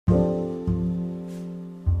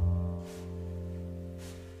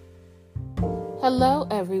Hello,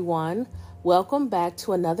 everyone. Welcome back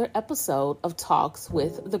to another episode of Talks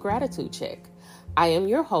with the Gratitude Chick. I am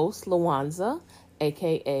your host, Lawanza,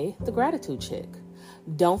 aka the Gratitude Chick.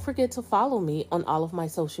 Don't forget to follow me on all of my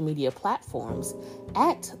social media platforms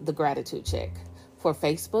at the Gratitude Chick for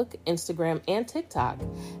Facebook, Instagram, and TikTok,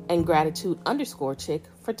 and Gratitude_Chick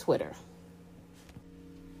for Twitter.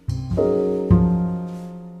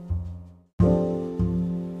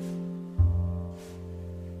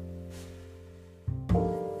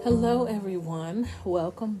 Hello, everyone.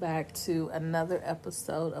 Welcome back to another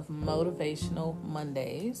episode of Motivational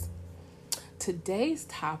Mondays. Today's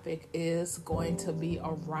topic is going to be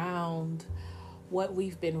around what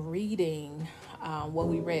we've been reading, what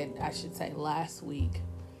we read, I should say, last week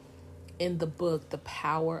in the book, The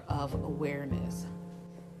Power of Awareness.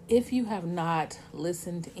 If you have not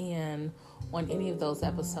listened in on any of those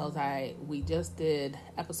episodes, we just did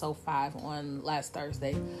episode 5 on last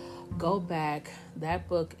Thursday. Go back. That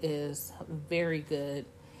book is very good.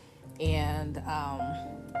 And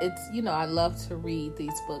it's, I love to read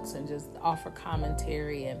these books and just offer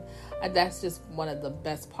commentary. And that's just one of the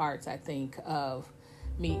best parts, I think, of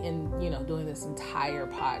me in, doing this entire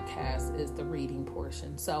podcast is the reading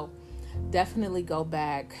portion. So definitely go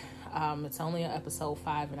back. It's only on episode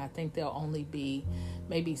 5, and I think there'll only be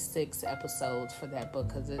maybe 6 episodes for that book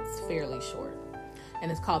because it's fairly short. And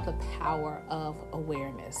it's called The Power of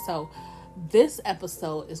Awareness. So this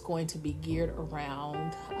episode is going to be geared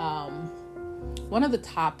around one of the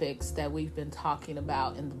topics that we've been talking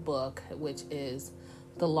about in the book, which is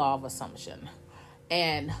the law of assumption.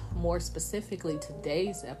 And more specifically,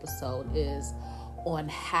 today's episode is on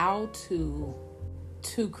how to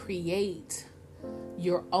create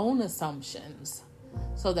your own assumptions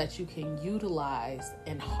so that you can utilize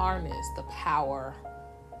and harness the power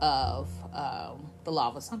of the law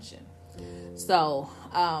of assumption. So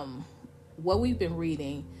what we've been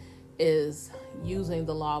reading is using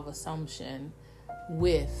the law of assumption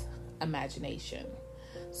with imagination.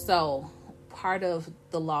 So part of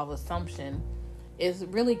the law of assumption is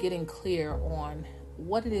really getting clear on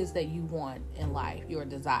what it is that you want in life, your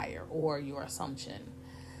desire or your assumption.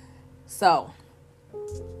 So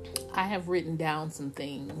I have written down some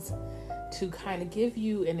things to kind of give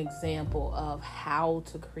you an example of how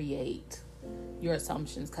to create your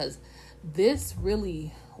assumptions, because this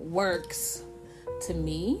really works to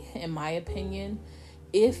me, in my opinion,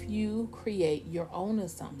 if you create your own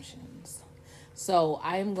assumptions. So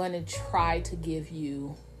I am going to try to give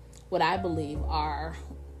you what I believe are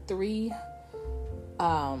 3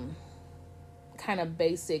 kind of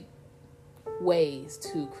basic ways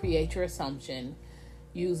to create your assumption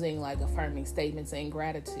using like affirming statements and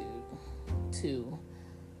gratitude to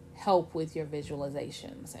help with your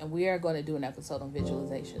visualizations. And we are going to do an episode on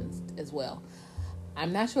visualizations as well.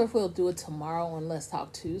 I'm not sure if we'll do it tomorrow on Let's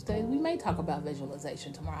Talk Tuesday. We may talk about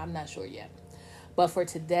visualization tomorrow. I'm not sure yet. But for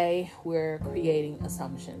today, we're creating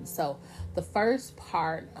assumptions. So the first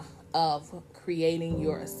part of creating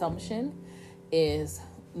your assumption is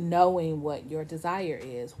knowing what your desire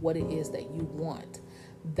is, what it is that you want.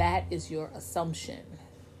 That is your assumption.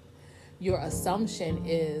 Your assumption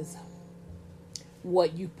is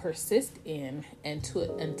what you persist in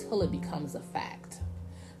until it becomes a fact.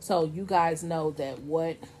 So you guys know that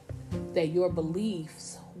your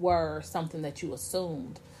beliefs were something that you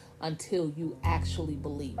assumed until you actually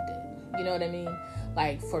believed it. You know what I mean?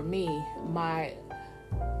 Like for me, my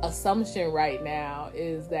assumption right now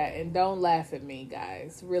is that, and don't laugh at me,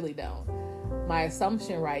 guys, really don't. My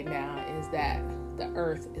assumption right now is that the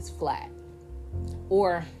earth is flat.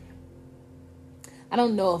 Or I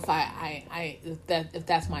don't know if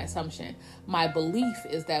that's my assumption. My belief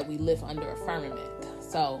is that we live under a firmament.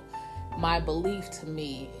 So my belief to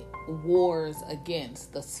me wars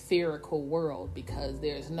against the spherical world, because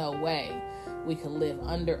there's no way we can live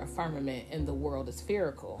under a firmament and the world is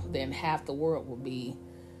spherical. Then half the world will be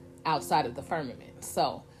outside of the firmament.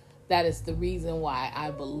 So that is the reason why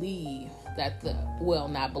I believe that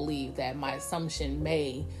that my assumption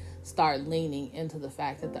may start leaning into the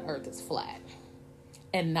fact that the earth is flat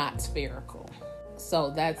and not spherical.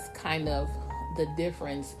 So that's kind of the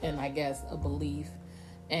difference in, I guess, a belief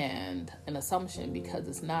and an assumption, because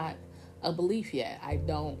it's not a belief yet. I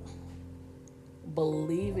don't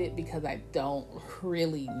believe it because I don't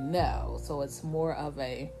really know. So it's more of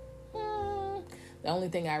the only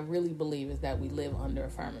thing I really believe is that we live under a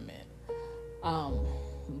firmament.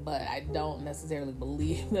 But I don't necessarily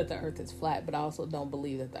believe that the earth is flat, but I also don't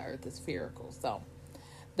believe that the earth is spherical. So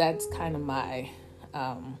that's kind of my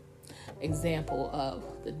example of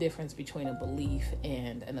the difference between a belief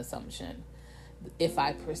and an assumption. If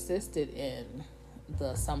I persisted in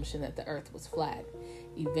the assumption that the earth was flat.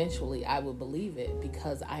 Eventually, I would believe it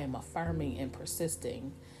because I am affirming and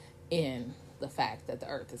persisting in the fact that the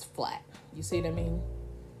earth is flat. You see what I mean?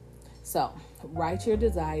 So, write your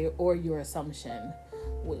desire or your assumption,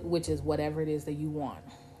 which is whatever it is that you want.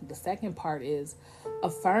 The second part is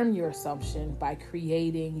affirm your assumption by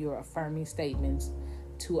creating your affirming statements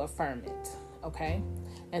to affirm it. Okay?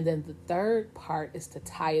 And then the third part is to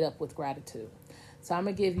tie it up with gratitude. So I'm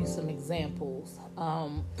going to give you some examples.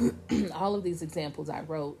 All of these examples I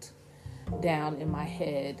wrote down in my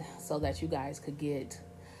head so that you guys could get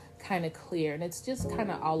kind of clear. And it's just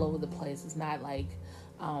kind of all over the place. It's not like,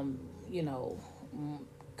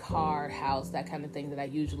 car, house, that kind of thing that I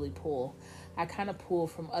usually pull. I kind of pull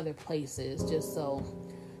from other places just so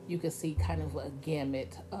you can see kind of a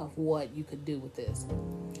gamut of what you could do with this.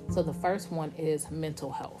 So the first one is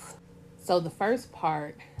mental health. So the first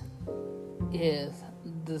part is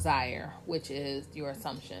desire, which is your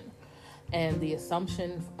assumption. And the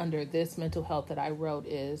assumption under this mental health that I wrote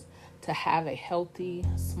is to have a healthy,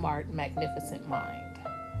 smart, magnificent mind.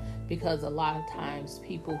 Because a lot of times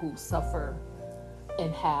people who suffer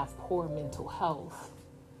and have poor mental health,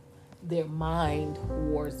 their mind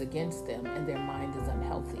wars against them and their mind is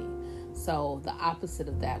unhealthy. So the opposite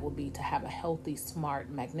of that would be to have a healthy, smart,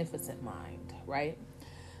 magnificent mind, right?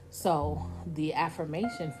 So the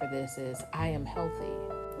affirmation for this is, I am healthy.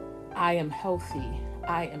 I am healthy.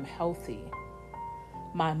 I am healthy.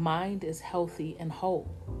 My mind is healthy and whole.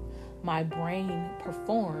 My brain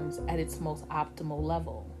performs at its most optimal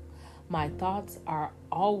level. My thoughts are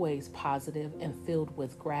always positive and filled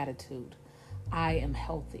with gratitude. I am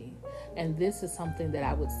healthy. And this is something that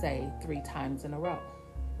I would say 3 times in a row.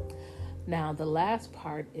 Now, the last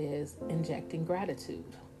part is injecting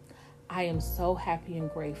gratitude. I am so happy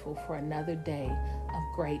and grateful for another day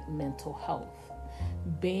of great mental health.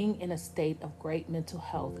 Being in a state of great mental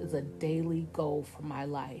health is a daily goal for my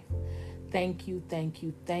life. Thank you, thank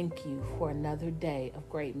you, thank you for another day of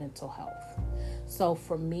great mental health. So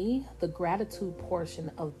for me, the gratitude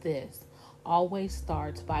portion of this always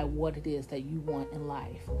starts by what it is that you want in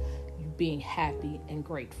life. You being happy and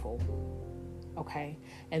grateful. Okay?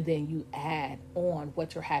 And then you add on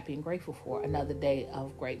what you're happy and grateful for, another day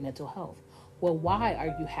of great mental health. Well, why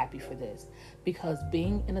are you happy for this? Because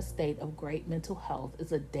being in a state of great mental health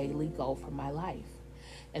is a daily goal for my life.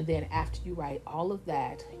 And then after you write all of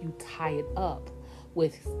that, you tie it up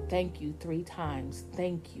with thank you 3 times.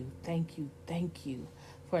 Thank you, thank you, thank you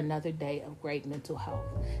for another day of great mental health.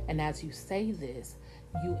 And as you say this,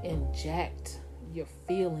 you inject your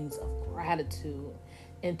feelings of gratitude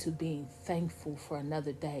into being thankful for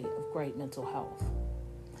another day of great mental health.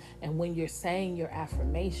 And when you're saying your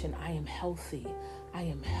affirmation, I am healthy, I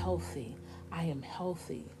am healthy, I am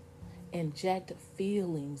healthy, inject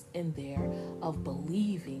feelings in there of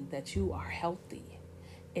believing that you are healthy.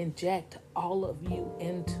 Inject all of you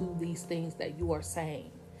into these things that you are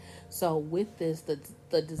saying. So with this,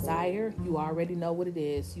 the desire, you already know what it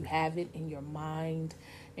is. You have it in your mind,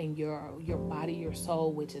 in your body, your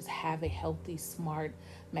soul, which is have a healthy, smart,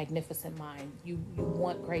 magnificent mind. You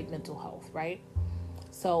want great mental health, right?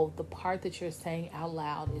 So the part that you're saying out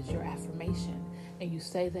loud is your affirmation. And you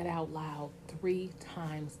say that out loud 3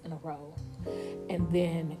 times in a row. And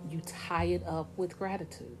then you tie it up with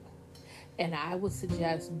gratitude. And I would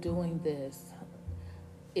suggest doing this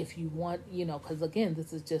if you want, because again,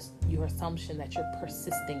 this is just your assumption that you're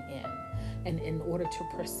persisting in. And in order to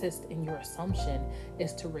persist in your assumption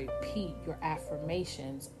is to repeat your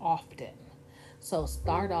affirmations often. So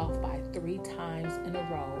start off by 3 times in a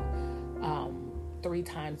row, 3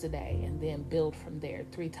 times a day, and then build from there.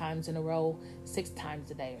 3 times in a row, 6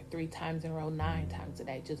 times a day, or 3 times in a row, 9 times a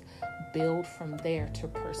day. Just build from there to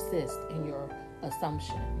persist in your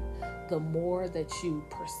assumption. The more that you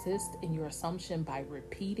persist in your assumption by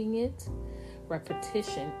repeating it,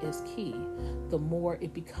 repetition is key. The more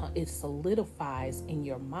it solidifies in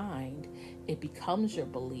your mind, it becomes your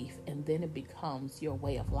belief, and then it becomes your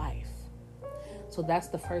way of life. So that's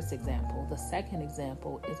the first example. The second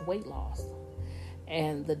example is weight loss.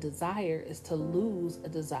 And the desire is to lose a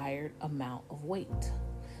desired amount of weight.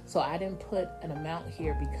 So I didn't put an amount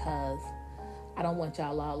here because I don't want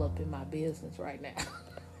y'all all up in my business right now.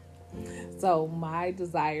 So my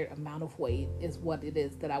desired amount of weight is what it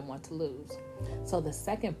is that I want to lose. So the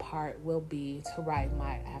second part will be to write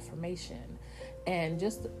my affirmation. And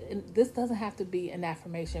this doesn't have to be an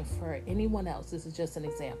affirmation for anyone else. This is just an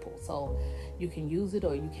example. So you can use it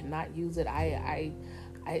or you cannot use it. I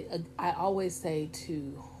always say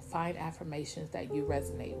to find affirmations that you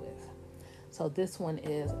resonate with. So this one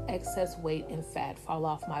is excess weight and fat fall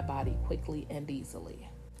off my body quickly and easily.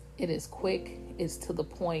 It is quick, it's to the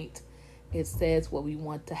point, it says what we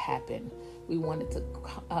want to happen. We want it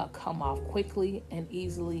to come off quickly and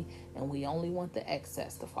easily, and we only want the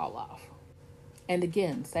excess to fall off. And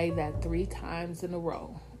again, say that 3 times in a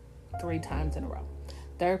row. 3 times in a row.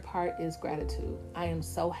 Third part is gratitude. I am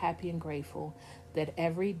so happy and grateful that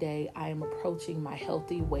every day I am approaching my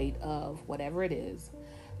healthy weight of whatever it is.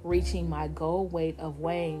 Reaching my goal weight of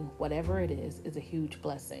weighing whatever it is a huge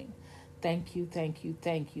blessing. Thank you, thank you,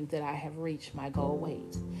 thank you that I have reached my goal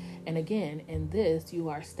weight. And again, in this, you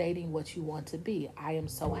are stating what you want to be. I am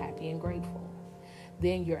so happy and grateful.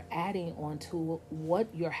 Then you're adding on to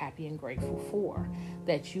what you're happy and grateful for,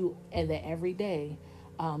 that every day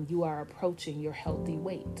you are approaching your healthy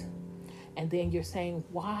weight. And then you're saying,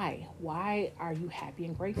 why? Why are you happy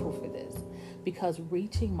and grateful for this? Because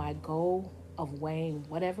reaching my goal of weighing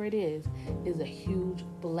whatever it is a huge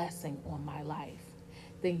blessing on my life.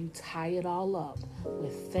 Then you tie it all up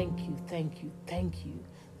with thank you, thank you, thank you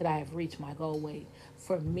that I have reached my goal weight.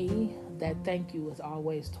 For me, that thank you is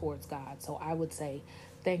always towards God. So I would say,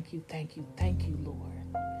 thank you, thank you, thank you, Lord.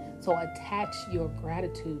 So attach your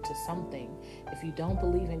gratitude to something. If you don't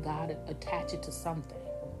believe in God, attach it to something.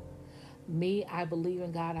 Me, I believe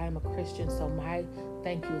in God. I am a Christian, so my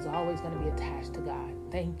thank you is always going to be attached to God.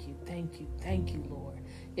 Thank you, thank you, thank you, Lord.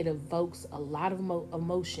 It evokes a lot of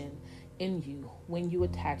emotion in you when you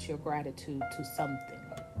attach your gratitude to something.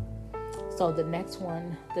 So the next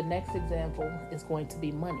example is going to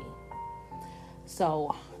be money.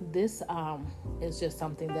 So this is just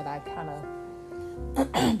something that I kind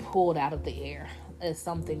of pulled out of the air. It's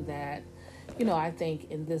something that, I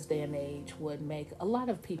think in this day and age would make a lot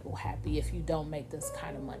of people happy if you don't make this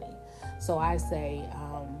kind of money. So I say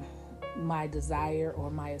my desire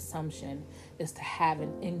or my assumption is to have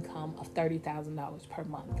an income of $30,000 per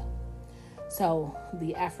month. So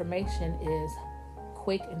the affirmation is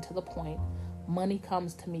quick and to the point. Money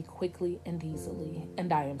comes to me quickly and easily,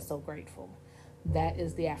 and I am so grateful. That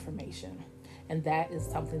is the affirmation. And that is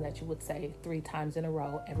something that you would say 3 times in a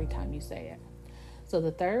row every time you say it. So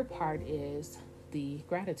the third part is the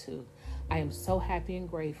gratitude. I am so happy and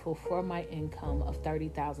grateful for my income of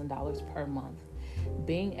 $30,000 per month.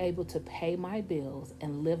 Being able to pay my bills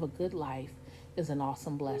and live a good life is an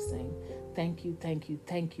awesome blessing. Thank you, thank you,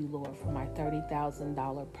 thank you, Lord, for my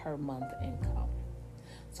 $30,000 per month income.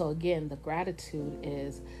 So again, the gratitude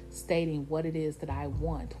is stating what it is that I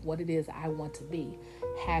want, what it is I want to be,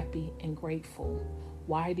 happy and grateful.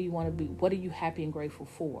 Why do you want to be? What are you happy and grateful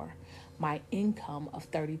for? My income of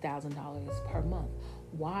 $30,000 per month.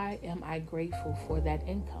 Why am I grateful for that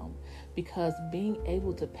income? Because being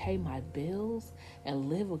able to pay my bills and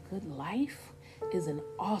live a good life is an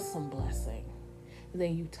awesome blessing. And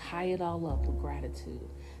then you tie it all up with gratitude.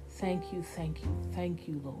 Thank you, thank you, thank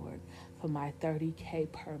you, Lord, for my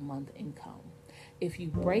 $30K per month income. If you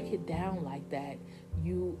break it down like that,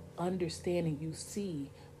 you understand and you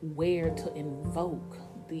see where to invoke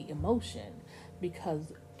the emotion,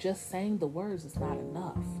 because just saying the words is not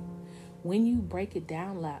enough. When you break it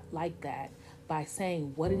down like that, by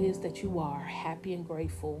saying what it is that you are happy and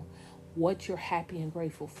grateful, what you're happy and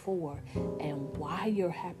grateful for, and why you're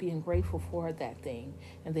happy and grateful for that thing,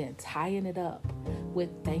 and then tying it up with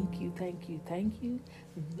thank you, thank you, thank you,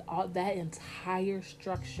 all that entire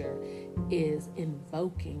structure is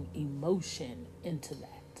invoking emotion into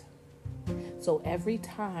that. So every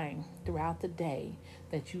time throughout the day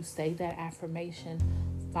that you say that affirmation,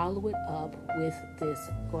 follow it up with this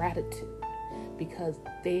gratitude, because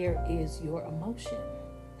there is your emotion.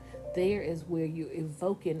 There is where you're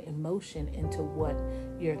evoking emotion into what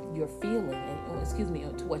you're feeling,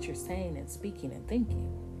 and to what you're saying and speaking and thinking.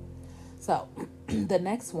 So the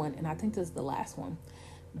next one, and I think this is the last one.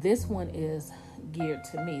 This one is geared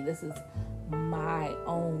to me. This is my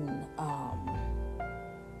own,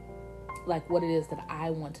 like what it is that I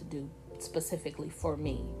want to do specifically for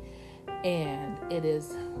me. And it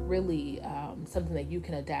is really something that you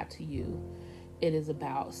can adapt to you. It is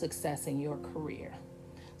about success in your career.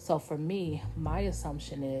 So for me, my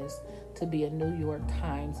assumption is to be a New York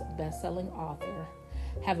Times best-selling author,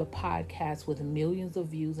 have a podcast with millions of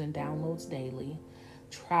views and downloads daily,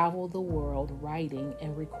 travel the world writing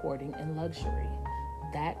and recording in luxury.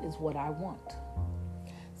 That is what I want.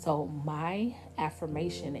 So my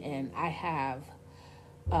affirmation, and I have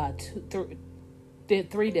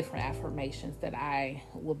 3 different affirmations that I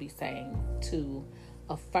will be saying to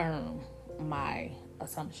affirm my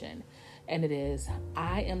assumption. And it is,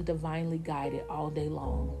 I am divinely guided all day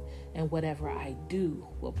long, and whatever I do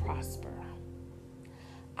will prosper.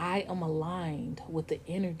 I am aligned with the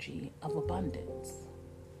energy of abundance.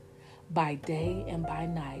 By day and by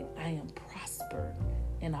night, I am prospered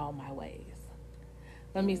in all my ways.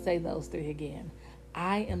 Let me say those three again.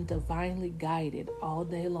 I am divinely guided all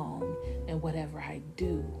day long, and whatever I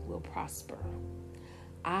do will prosper.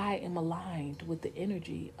 I am aligned with the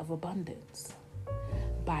energy of abundance.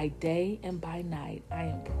 By day and by night, I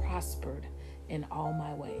am prospered in all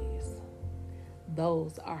my ways.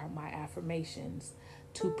 Those are my affirmations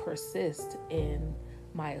to persist in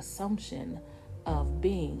my assumption of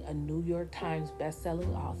being a New York Times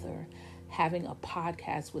bestselling author, having a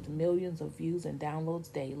podcast with millions of views and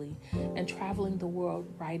downloads daily, and traveling the world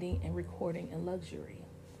writing and recording in luxury.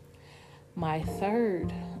 My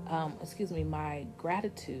third, my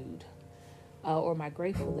gratitude or my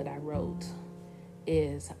grateful that I wrote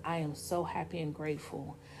is I am so happy and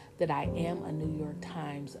grateful that I am a New York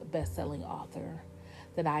Times bestselling author,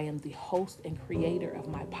 that I am the host and creator of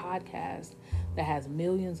my podcast that has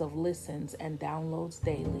millions of listens and downloads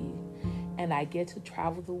daily, and I get to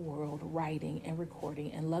travel the world writing and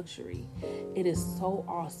recording in luxury. It is so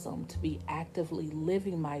awesome to be actively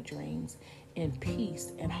living my dreams in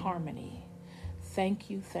peace and harmony. Thank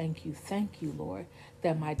you, Lord,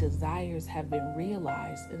 that my desires have been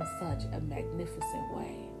realized in such a magnificent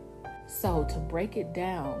way. So to break it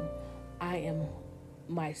down,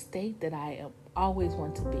 my state that I always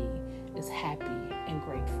want to be is happy and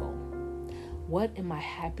grateful. What am I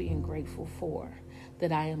happy and grateful for?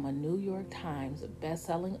 That I am a New York Times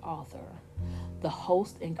bestselling author, the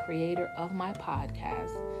host and creator of my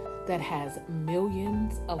podcast that has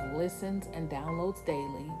millions of listens and downloads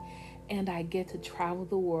daily, and I get to travel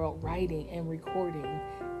the world writing and recording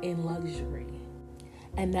in luxury.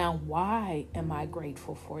 And now, why am I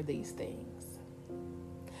grateful for these things?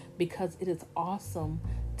 Because it is awesome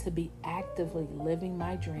to be actively living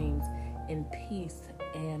my dreams in peace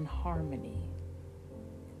and harmony.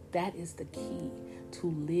 That is the key, to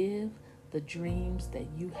live the dreams that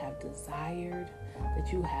you have desired,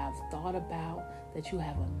 that you have thought about, that you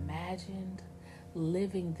have imagined,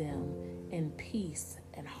 living them in peace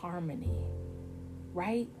and harmony,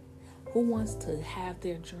 right? Who wants to have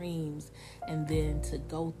their dreams and then to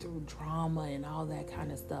go through drama and all that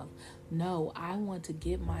kind of stuff? No, I want to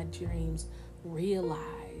get my dreams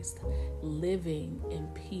realized, living in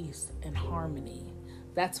peace and harmony.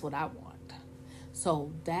 That's what I want.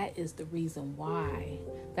 So that is the reason why,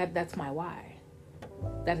 that's my why.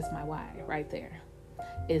 That is my why right there,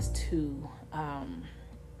 is to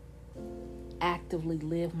actively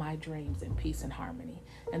live my dreams in peace and harmony.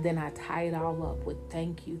 And then I tie it all up with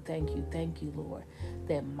thank you, Lord,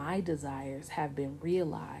 that my desires have been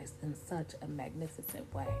realized in such a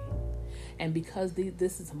magnificent way. And because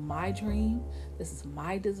this is my dream, this is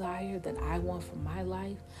my desire that I want for my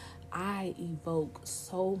life, I evoke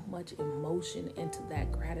so much emotion into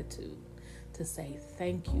that gratitude to say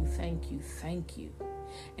thank you.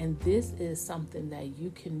 And this is something that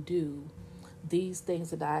you can do. These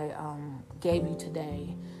things that I gave you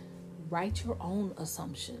today, write your own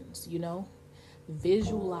assumptions,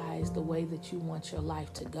 visualize the way that you want your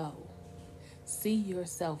life to go. See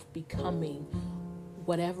yourself becoming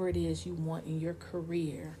whatever it is you want in your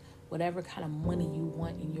career, whatever kind of money you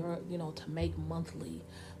want in your, to make monthly,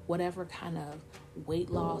 whatever kind of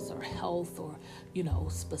weight loss or health or,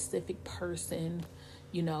 specific person,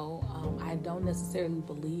 I don't necessarily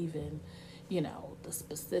believe in, the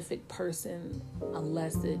specific person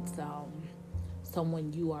unless it's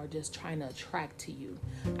someone you are just trying to attract to you.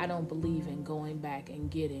 I don't believe in going back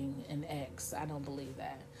and getting an ex. I don't believe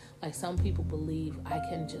that. Like some people believe I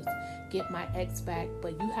can just get my ex back,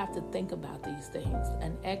 but you have to think about these things.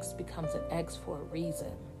 An ex becomes an ex for a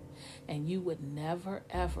reason. And you would never,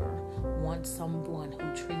 ever want someone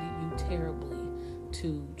who treated you terribly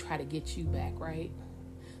to try to get you back, right?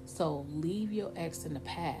 So leave your ex in the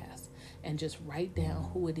past and just write down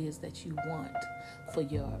who it is that you want for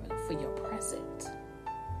your present.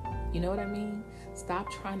 You know what I mean?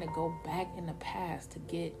 Stop trying to go back in the past to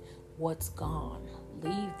get what's gone.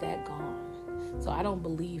 Leave that gone. So I don't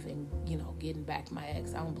believe in, getting back my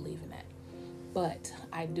ex. I don't believe in that. But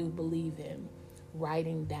I do believe in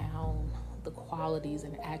writing down the qualities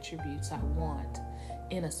and attributes I want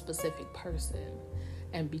in a specific person.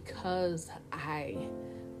 And because I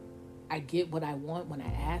get what I want when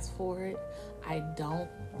I ask for it,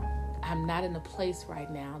 I'm not in a place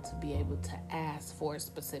right now to be able to ask for a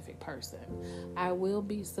specific person. I will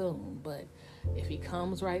be soon, but if he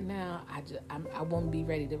comes right now, I won't be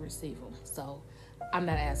ready to receive him. So I'm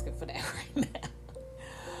not asking for that right now.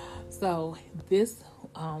 So this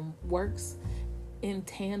works in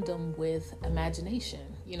tandem with imagination.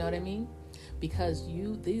 You know what I mean? because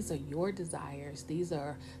these are your desires. This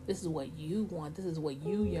is what you want. This is what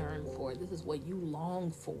you yearn for. This is what you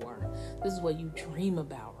long for. This is what you dream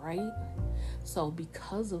about, right? So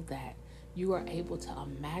because of that, you are able to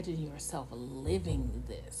imagine yourself living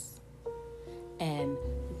this. And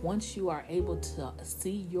once you are able to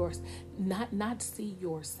see not see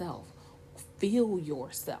yourself, feel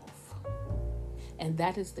yourself. And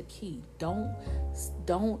that is the key. Don't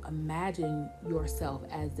imagine yourself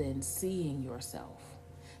as in seeing yourself,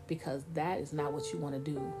 because that is not what you want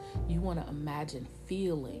to do. You want to imagine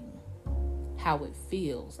feeling how it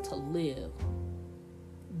feels to live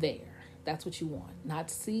there. That's what you want.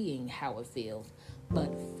 Not seeing how it feels,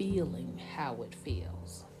 but feeling how it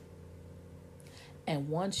feels. And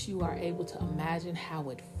once you are able to imagine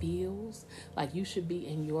how it feels, like you should be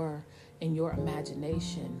in your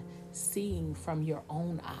imagination, seeing from your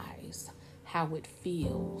own eyes how it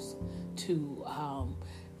feels to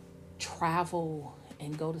travel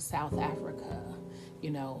and go to South Africa,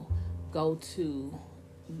 go to,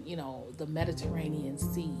 the Mediterranean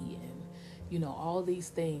Sea, and, all these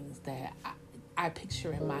things that I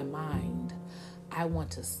picture in my mind. I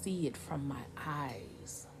want to see it from my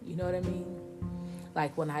eyes. You know what I mean?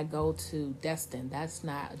 Like when I go to Destin, that's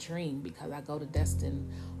not a dream because I go to Destin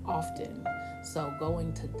often. So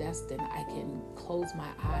going to Destin, I can close my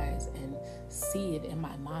eyes and see it in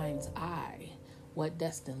my mind's eye, what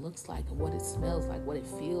Destin looks like and what it smells like, what it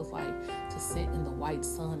feels like to sit in the white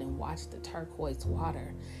sun and watch the turquoise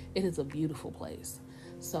water. It is a beautiful place.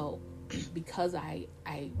 So because I've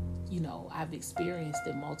experienced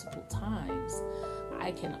it multiple times,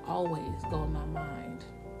 I can always go in my mind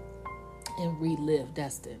and relive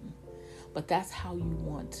Destin. But that's how you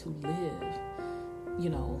want to live,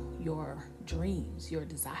 your dreams, your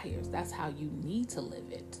desires. That's how you need to live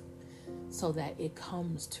it so that it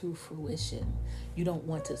comes to fruition. You don't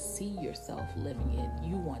want to see yourself living it.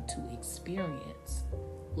 You want to experience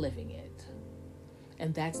living it.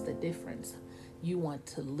 And that's the difference. You want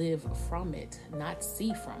to live from it, not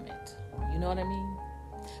see from it. You know what I mean?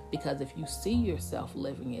 Because if you see yourself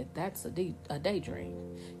living it, that's a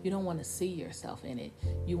daydream. You don't want to see yourself in it.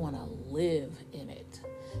 You want to live in it.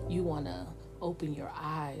 You want to open your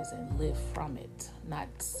eyes and live from it, not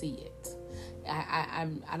see it. I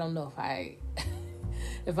don't know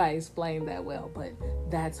if I explained that well, but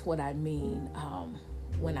that's what I mean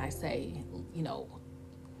when I say,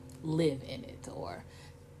 live in it, or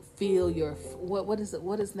feel your, what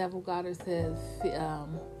is Neville Goddard says,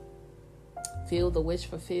 feel the wish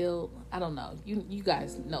fulfilled. I don't know. You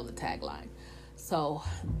guys know the tagline. So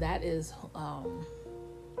that is,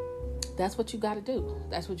 that's what you got to do.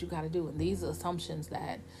 That's what you got to do. And these assumptions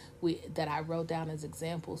that I wrote down as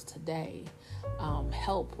examples today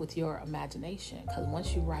help with your imagination. Because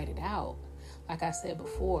once you write it out, like I said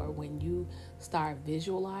before, when you start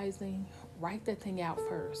visualizing, write that thing out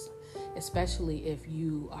first. Especially if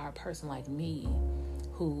you are a person like me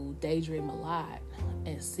who daydream a lot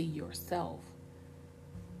and see yourself.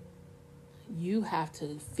 You have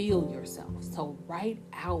to feel yourself. So write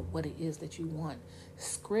out what it is that you want.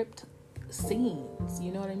 Script scenes.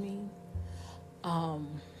 You know what I mean?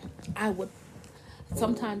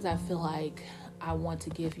 Sometimes I feel like I want to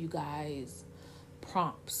give you guys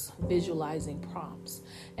prompts, visualizing prompts.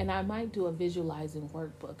 And I might do a visualizing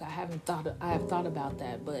workbook. I have thought about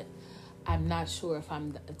that, but I'm not sure if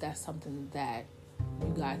that's something that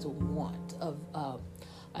you guys will want, of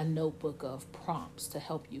a notebook of prompts to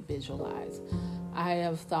help you visualize. I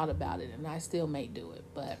have thought about it and I still may do it,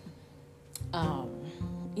 but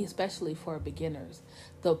especially for beginners,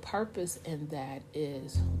 the purpose in that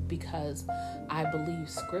is because I believe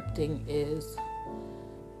scripting is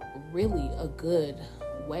really a good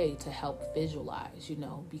way to help visualize,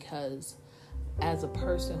 because as a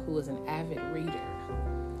person who is an avid reader,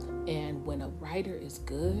 and when a writer is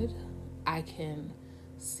good, I can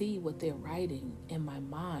see what they're writing in my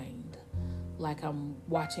mind like I'm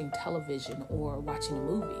watching television or watching a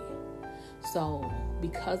movie. So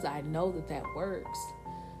because I know that works,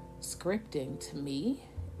 scripting to me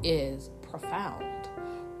is profound.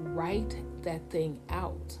 Write that thing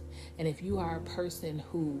out. And if you are a person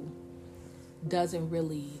who doesn't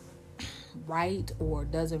really write or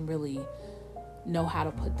doesn't really know how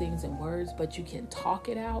to put things in words, but you can talk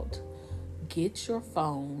it out, get your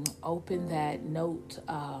phone, open that note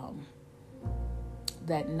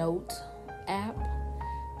app,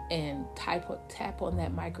 and tap on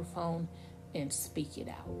that microphone and speak it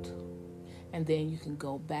out. And then you can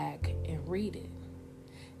go back and read it.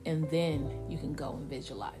 And then you can go and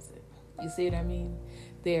visualize it. You see what I mean?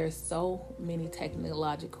 There are so many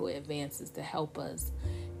technological advances to help us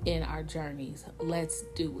in our journeys. Let's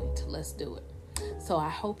do it. So I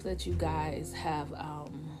hope that you guys have,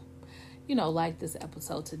 liked this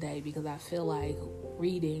episode today, because I feel like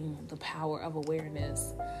reading The Power of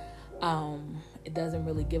Awareness, it doesn't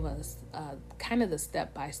really give us kind of the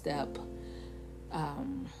step-by-step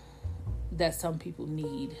that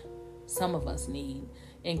some of us need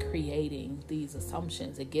in creating these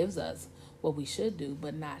assumptions. It gives us what we should do,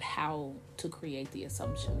 but not how to create the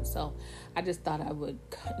assumptions. So I just thought I would,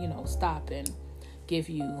 stop and give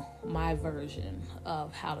you my version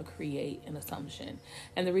of how to create an assumption.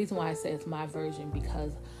 And the reason why I say it's my version,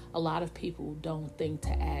 because a lot of people don't think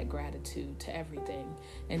to add gratitude to everything.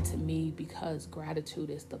 And to me, because gratitude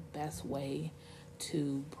is the best way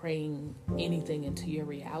to bring anything into your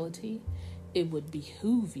reality, it would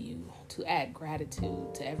behoove you to add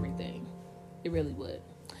gratitude to everything. It really would.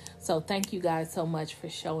 So thank you guys so much for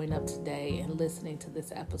showing up today and listening to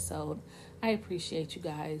this episode. I appreciate you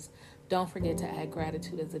guys. Don't forget to add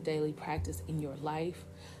gratitude as a daily practice in your life.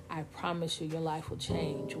 I promise you, your life will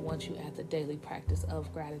change once you add the daily practice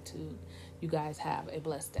of gratitude. You guys have a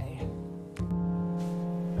blessed day.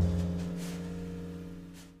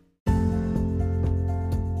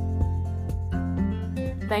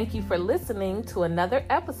 Thank you for listening to another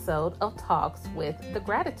episode of Talks with the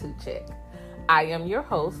Gratitude Chick. I am your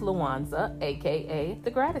host, Luanza, aka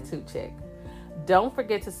the Gratitude Chick. Don't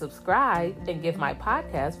forget to subscribe and give my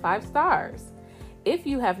podcast 5 stars. If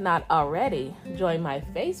you have not already, join my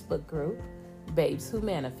Facebook group, Babes Who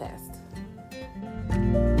Manifest.